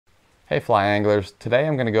Hey fly anglers, today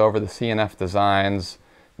I'm going to go over the FDesign's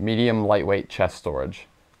medium lightweight chest storage.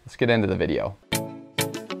 Let's get into the video.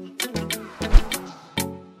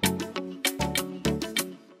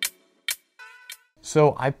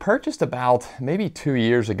 So I purchased about maybe 2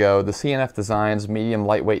 years ago the FDesign's medium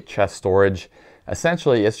lightweight chest storage.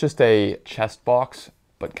 Essentially it's just a chest box,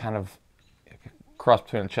 but kind of a cross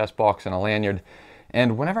between a chest box and a lanyard.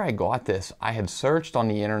 And whenever I got this, I had searched on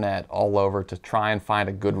the internet all over to try and find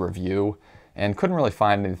a good review and couldn't really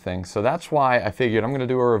find anything. So that's why I figured I'm going to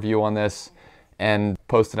do a review on this and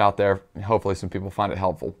post it out there. Hopefully some people find it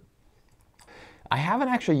helpful. I haven't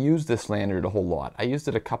actually used this lanyard a whole lot. I used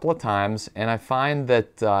it a couple of times and I find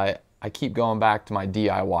that I keep going back to my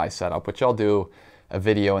DIY setup, which I'll do a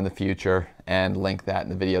video in the future and link that in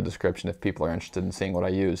the video description if people are interested in seeing what I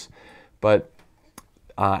use. But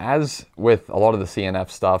as with a lot of the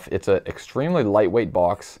CNF stuff, it's an extremely lightweight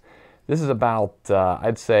box. This is about,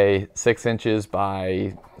 I'd say 6 inches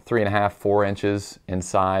by 3.5, 4 inches in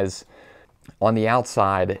size. On the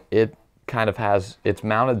outside, it kind of has, it's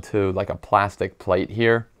mounted to like a plastic plate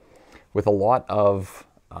here with a lot of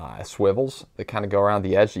swivels that kind of go around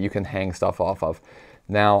the edge that you can hang stuff off of.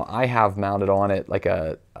 Now, I have mounted on it like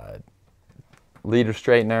a leader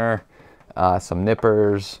straightener, some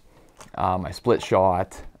nippers, my split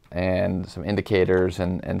shot, and some indicators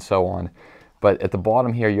and so on. But at the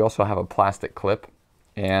bottom here, you also have a plastic clip,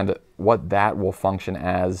 and what that will function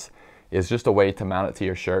as is just a way to mount it to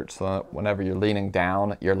your shirt so that whenever you're leaning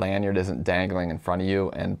down, your lanyard isn't dangling in front of you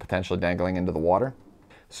and potentially dangling into the water.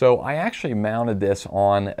 So I actually mounted this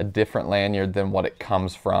on a different lanyard than what it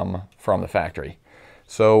comes from the factory.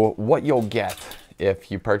 So what you'll get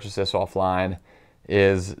if you purchase this offline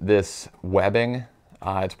is this webbing.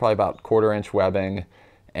 It's probably about 1/4 inch webbing,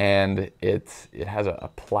 and it has a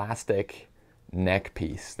plastic neck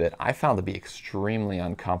piece that I found to be extremely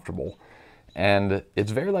uncomfortable. And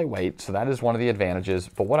it's very lightweight, so that is one of the advantages.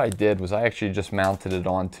 But what I did was I actually just mounted it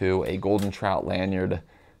onto a golden trout lanyard,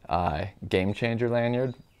 Game Changer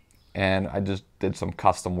lanyard, and I just did some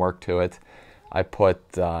custom work to it. I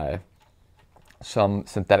put some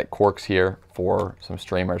synthetic corks here for some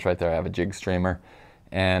streamers right there. I have a jig streamer,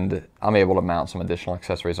 and I'm able to mount some additional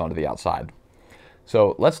accessories onto the outside.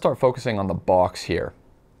 So let's start focusing on the box here.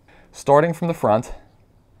 Starting from the front,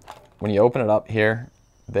 when you open it up here,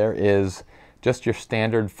 there is just your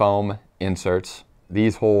standard foam inserts.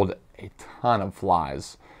 These hold a ton of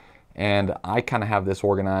flies. And I kind of have this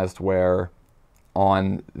organized where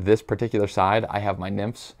on this particular side, I have my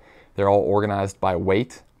nymphs. They're all organized by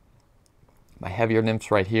weight. My heavier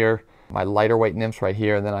nymphs right here, my lighter weight nymphs right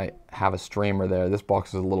here, and then I have a streamer there. This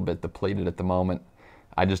box is a little bit depleted at the moment.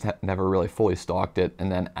 I just never really fully stocked it,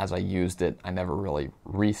 and then as I used it, I never really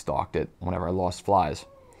restocked it whenever I lost flies.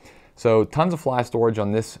 So tons of fly storage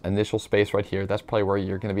on this initial space right here. That's probably where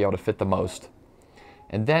you're going to be able to fit the most.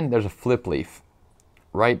 And then there's a flip leaf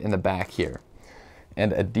right in the back here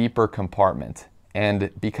and a deeper compartment.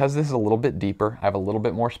 And because this is a little bit deeper, I have a little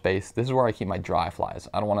bit more space. This is where I keep my dry flies.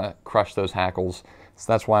 I don't want to crush those hackles,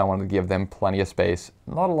 so that's why I wanted to give them plenty of space.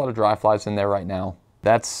 Not a lot of dry flies in there right now.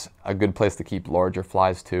 That's a good place to keep larger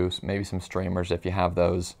flies too, maybe some streamers if you have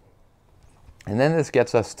those. And then this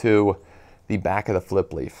gets us to the back of the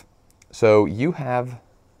flip leaf. So you have,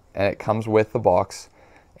 and it comes with the box,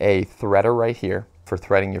 a threader right here for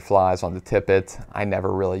threading your flies on the tippet. I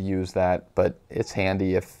never really use that, but it's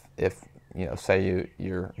handy if you know, say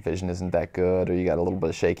your vision isn't that good or you got a little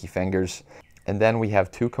bit of shaky fingers. And then we have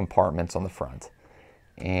 2 compartments on the front.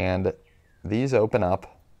 And these open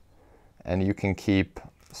up and you can keep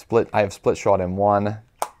I have split shot in one,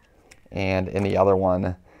 and in the other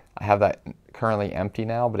one, I have that currently empty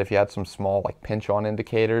now, but if you had some small like pinch on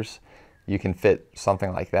indicators, you can fit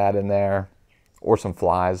something like that in there, or some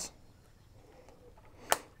flies.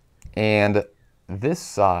 And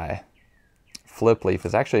this flip leaf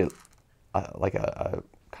is actually like a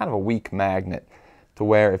kind of a weak magnet to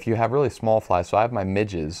where if you have really small flies, so I have my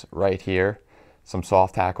midges right here, some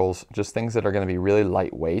soft hackles, just things that are going to be really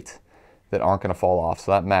lightweight that aren't going to fall off,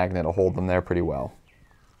 so that magnet will hold them there pretty well.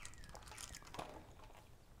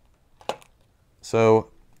 So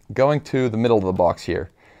going to the middle of the box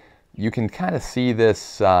here, you can kind of see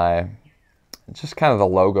this, just kind of the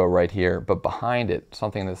logo right here, but behind it,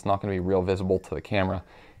 something that's not going to be real visible to the camera,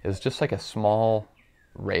 is just like a small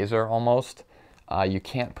razor almost. You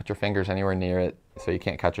can't put your fingers anywhere near it, so you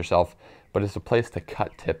can't cut yourself, but it's a place to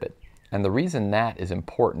cut tippet. And the reason that is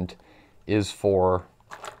important is for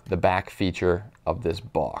the back feature of this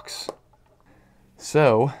box.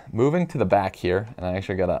 So moving to the back here, and I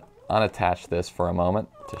actually got to unattach this for a moment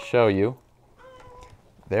to show you.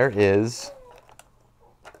 There is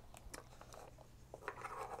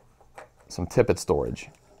some tippet storage.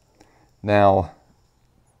 Now,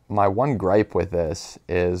 my one gripe with this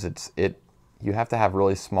is you have to have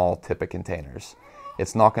really small tippet containers.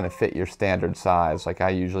 It's not going to fit your standard size. Like I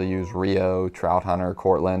usually use Rio, Trout Hunter,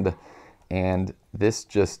 Cortland, and this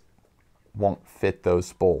just won't fit those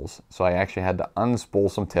spools. So I actually had to unspool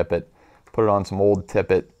some tippet, put it on some old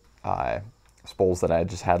tippet spools that I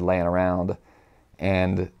just had laying around,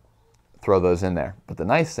 and throw those in there. But the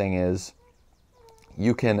nice thing is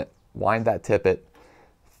you can wind that tippet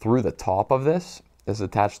through the top of this. This is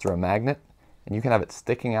attached through a magnet, and you can have it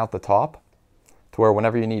sticking out the top to where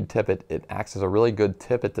whenever you need tippet, it acts as a really good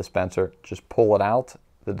tippet dispenser. Just pull it out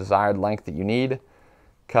the desired length that you need,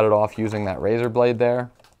 cut it off using that razor blade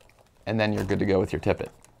there, and then you're good to go with your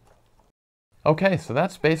tippet. Okay, so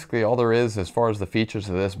that's basically all there is as far as the features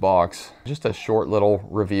of this box. Just a short little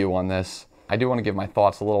review on this. I do want to give my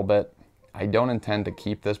thoughts a little bit. I don't intend to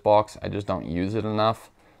keep this box. I just don't use it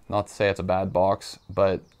enough. Not to say it's a bad box,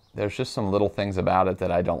 but there's just some little things about it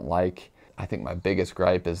that I don't like. I think my biggest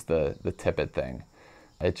gripe is the tippet thing.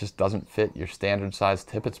 It just doesn't fit your standard size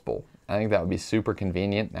tippet spool. I think that would be super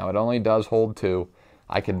convenient. Now it only does hold 2.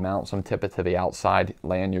 I could mount some tippet to the outside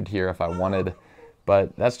lanyard here if I wanted,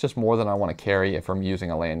 but that's just more than I want to carry if I'm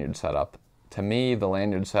using a lanyard setup. To me, the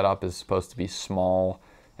lanyard setup is supposed to be small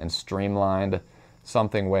and streamlined,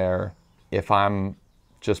 something where if I'm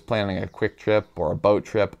just planning a quick trip or a boat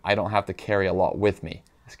trip, I don't have to carry a lot with me.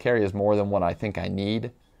 This carry is more than what I think I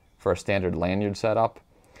need for a standard lanyard setup.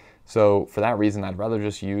 So for that reason, I'd rather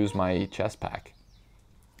just use my chest pack.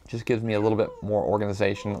 It just gives me a little bit more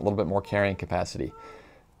organization, a little bit more carrying capacity.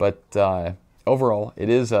 But overall, it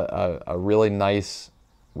is a really nice,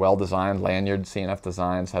 well-designed lanyard. C&F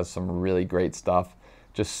Designs has some really great stuff.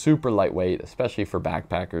 Just super lightweight, especially for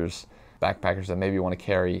backpackers. Backpackers that maybe want to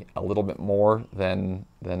carry a little bit more than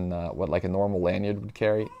what like a normal lanyard would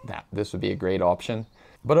carry. This would be a great option.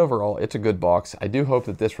 But overall, it's a good box. I do hope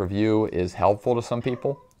that this review is helpful to some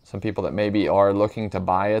people. Some people that maybe are looking to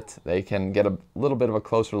buy it, they can get a little bit of a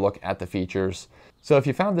closer look at the features. So if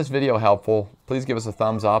you found this video helpful, please give us a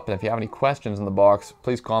thumbs up. And if you have any questions in the box,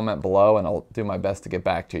 please comment below and I'll do my best to get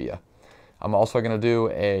back to you. I'm also going to do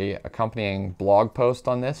a accompanying blog post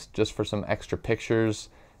on this just for some extra pictures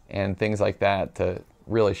and things like that to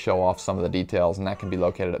really show off some of the details, and that can be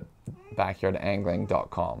located at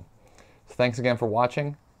backyardangling.com. So thanks again for watching,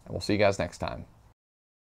 and we'll see you guys next time.